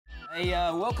Hey,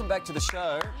 welcome back to the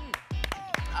show.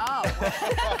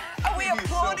 Oh, are we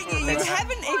applauding you? You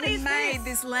haven't even made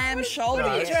this lamb shoulder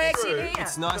yet.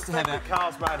 It's nice to have a...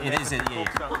 Carl's made It is,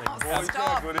 yeah.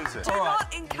 Stop. What is it? Do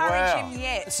not encourage him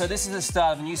yet. So this is the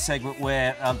start of a new segment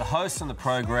where the hosts on the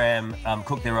program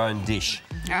cook their own dish.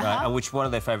 Right, which one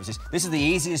of their favourites is. This is the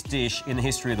easiest dish in the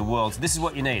history of the world. So this is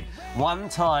what you need. 1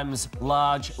 times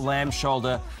large lamb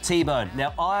shoulder T-bone.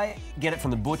 Now, I get it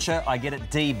from the butcher. I get it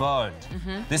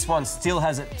deboned. This one still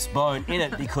has its bone in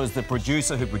it because the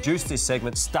producer who produced this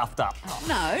segment stuffed up.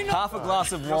 No, not... Half a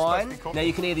glass of wine. Now,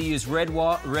 you can either use red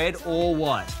or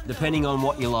white, depending on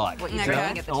what you like. What you're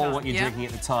drinking at the time. Or what you're drinking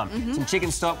at the time. Some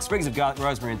chicken stock, sprigs of garlic,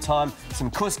 rosemary and thyme,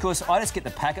 some couscous. I just get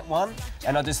the packet one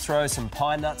and I just throw some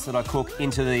pine nuts that I cook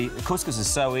into the couscous. Is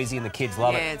so easy and the kids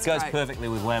love it. It goes perfectly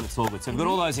with lamb. It's all good. So we've got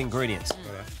all those ingredients.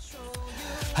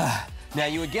 Now,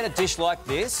 you would get a dish like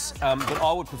this, but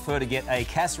I would prefer to get a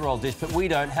casserole dish, but we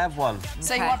don't have one.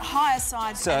 So you want higher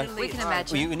sides and a lid. We can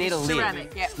imagine. You need a lid.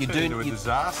 Ceramic. Yep. You do.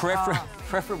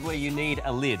 Preferably, you need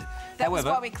a lid. That was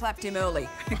why we clapped him early,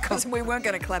 because we weren't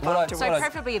going to clap afterwards. So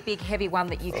preferably a big, heavy one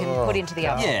that you can put into the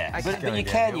oven. Yeah, but you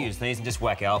can use these and just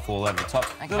whack alpha all over the top.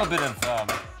 A little bit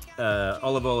of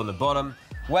olive oil on the bottom.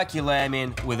 Whack your lamb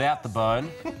in without the bone,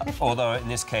 although in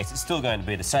this case it's still going to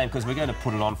be the same because we're going to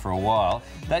put it on for a while.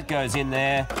 That goes in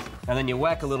there, and then you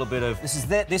whack a little bit of...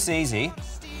 This easy.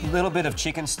 A little bit of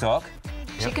chicken stock.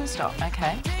 Chicken stock,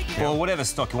 OK. Or whatever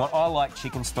stock you want. I like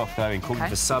chicken stock, though, in cooking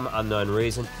for some unknown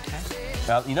reason.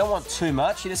 You don't want too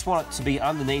much. You just want it to be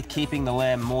underneath, keeping the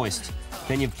lamb moist.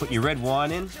 Then you put your red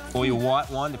wine in, or your white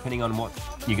wine, depending on what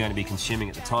you're going to be consuming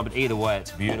at the time. But either way,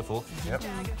 it's beautiful. Yep.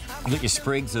 You've got your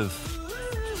sprigs of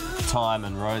thyme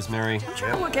and rosemary. I'm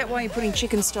trying to work out why you're putting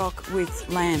chicken stock with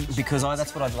lamb. Because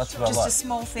that's what I like. Just a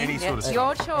small thing. It's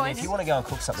your choice. If you want to go and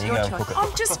cook something, you go and cook it.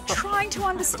 I'm just trying to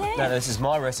understand. No, this is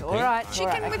my recipe. All right.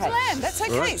 Chicken with lamb. That's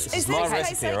okay. This is my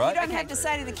recipe, right? You don't have to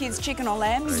say to the kids chicken or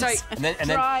lamb. So and then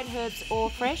dried herbs or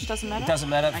fresh, doesn't matter? It doesn't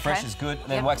matter. Fresh is good. And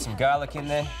then whack some garlic in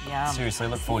there. Yum. Seriously,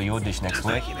 look forward to your dish next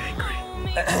week.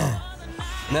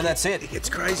 And then that's it. It's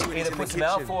crazy when Either put some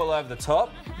alfoil over the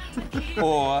top,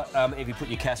 or if you put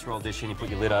your casserole dish in, you put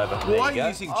your lid over. Why are you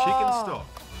using chicken stock?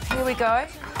 Here we go.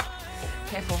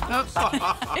 Careful.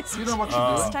 You know what you're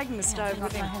doing? He's taking the stove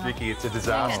with him. Vicky, it's a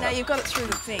disaster. Now you've got it through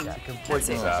the thing. Complete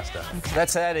disaster.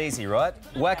 That's that easy, right?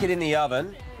 Whack it in the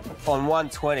oven on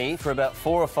 120 for about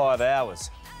 4 or 5 hours.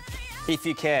 If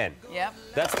you can. Yep.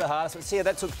 That's the hardest one. See,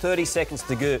 that took 30 seconds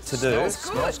to do.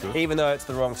 Smells good. Even though it's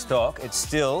the wrong stock, it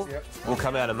still will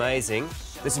come out amazing.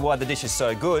 This is why the dish is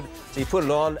so good. So you put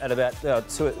it on at about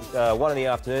 1 in the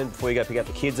afternoon before you go pick up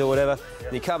the kids or whatever.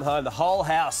 And you come home, the whole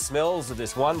house smells of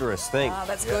this wondrous thing. Oh,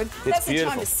 that's good. It's That's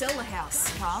beautiful. the time to sell the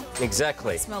house, Carl.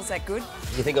 Exactly. It smells that good.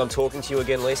 You think I'm talking to you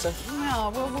again, Lisa?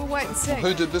 No, we'll wait and see.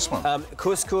 Who did this one?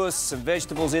 Couscous, some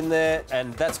vegetables in there,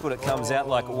 and that's what it comes out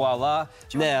like, voila.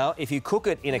 Now, if you cook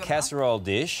it in a casserole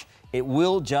dish, it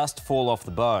will just fall off the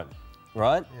bone,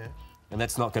 right? Yeah. And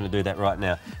that's not going to do that right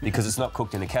now because it's not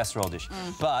cooked in a casserole dish.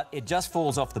 But it just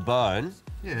falls off the bone.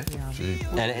 Yeah.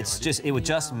 And it would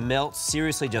just melt,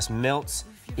 seriously just melts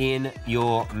in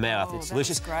your mouth. It's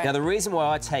delicious. Great. Now, the reason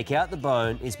why I take out the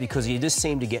bone is because you just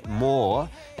seem to get more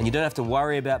and you don't have to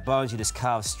worry about bones. You just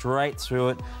carve straight through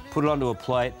it, put it onto a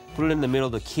plate, put it in the middle.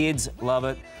 The kids love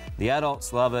it. The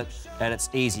adults love it, and it's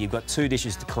easy. You've got 2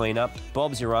 dishes to clean up.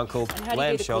 Bob's your uncle, And how do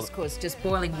lamb you do the shoulder. couscous? Just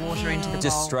boiling water into the bowl?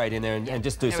 Just straight in there and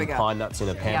just do some pine nuts in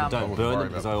a pan. Yum. Don't burn them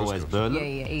because I always burn them.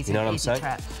 Yeah, easy. You know what I'm easy saying?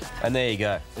 trap. And there you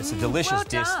go. It's a delicious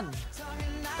dish. Well done.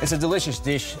 It's a delicious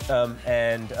dish,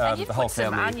 and you've the whole put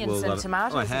some family onions will and love it.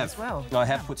 tomatoes I in have as well. I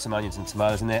have put some onions and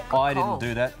tomatoes in there. I didn't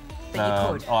do that.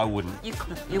 But you could. I wouldn't.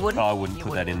 You wouldn't? I wouldn't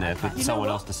put that in there, but someone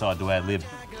else decided to ad lib.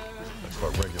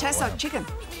 Tastes like chicken.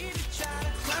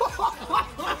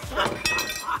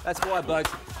 That's why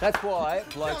blokes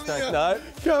don't know.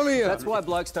 Come here. That's why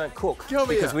blokes don't cook. Come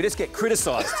here. Because we just get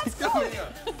criticised. You all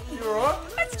right?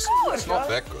 That's good. It's not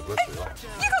that good, let's be honest.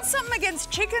 You got something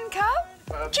against chicken,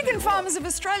 Carl? Chicken farmers of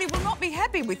Australia will not be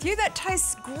happy with you. That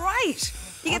tastes great.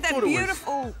 You get that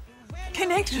beautiful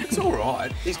connection. It's all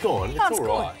right. He's gone. It's all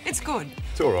right. It's good.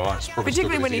 It's all right.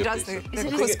 Particularly when he does the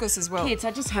couscous as well. Kids,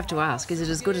 I just have to ask, is it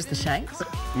as good as the shanks?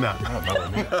 No.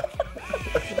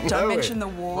 Don't mention the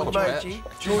war, Georgie.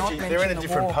 Georgie, they're in a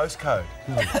different postcode.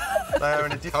 They are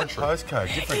in a different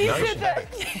postcode, different nation.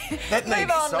 That Move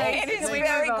needs on, salt. Lee. It is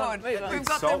very good. We've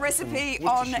got the recipe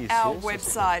on our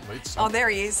website. Oh, there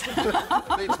he is.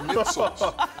 It needs mint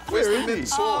sauce. Where's the mint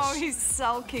sauce? Oh, he's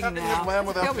sulking How can you have now. lamb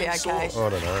without He'll be mint okay. sauce? I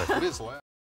don't know. It is lamb.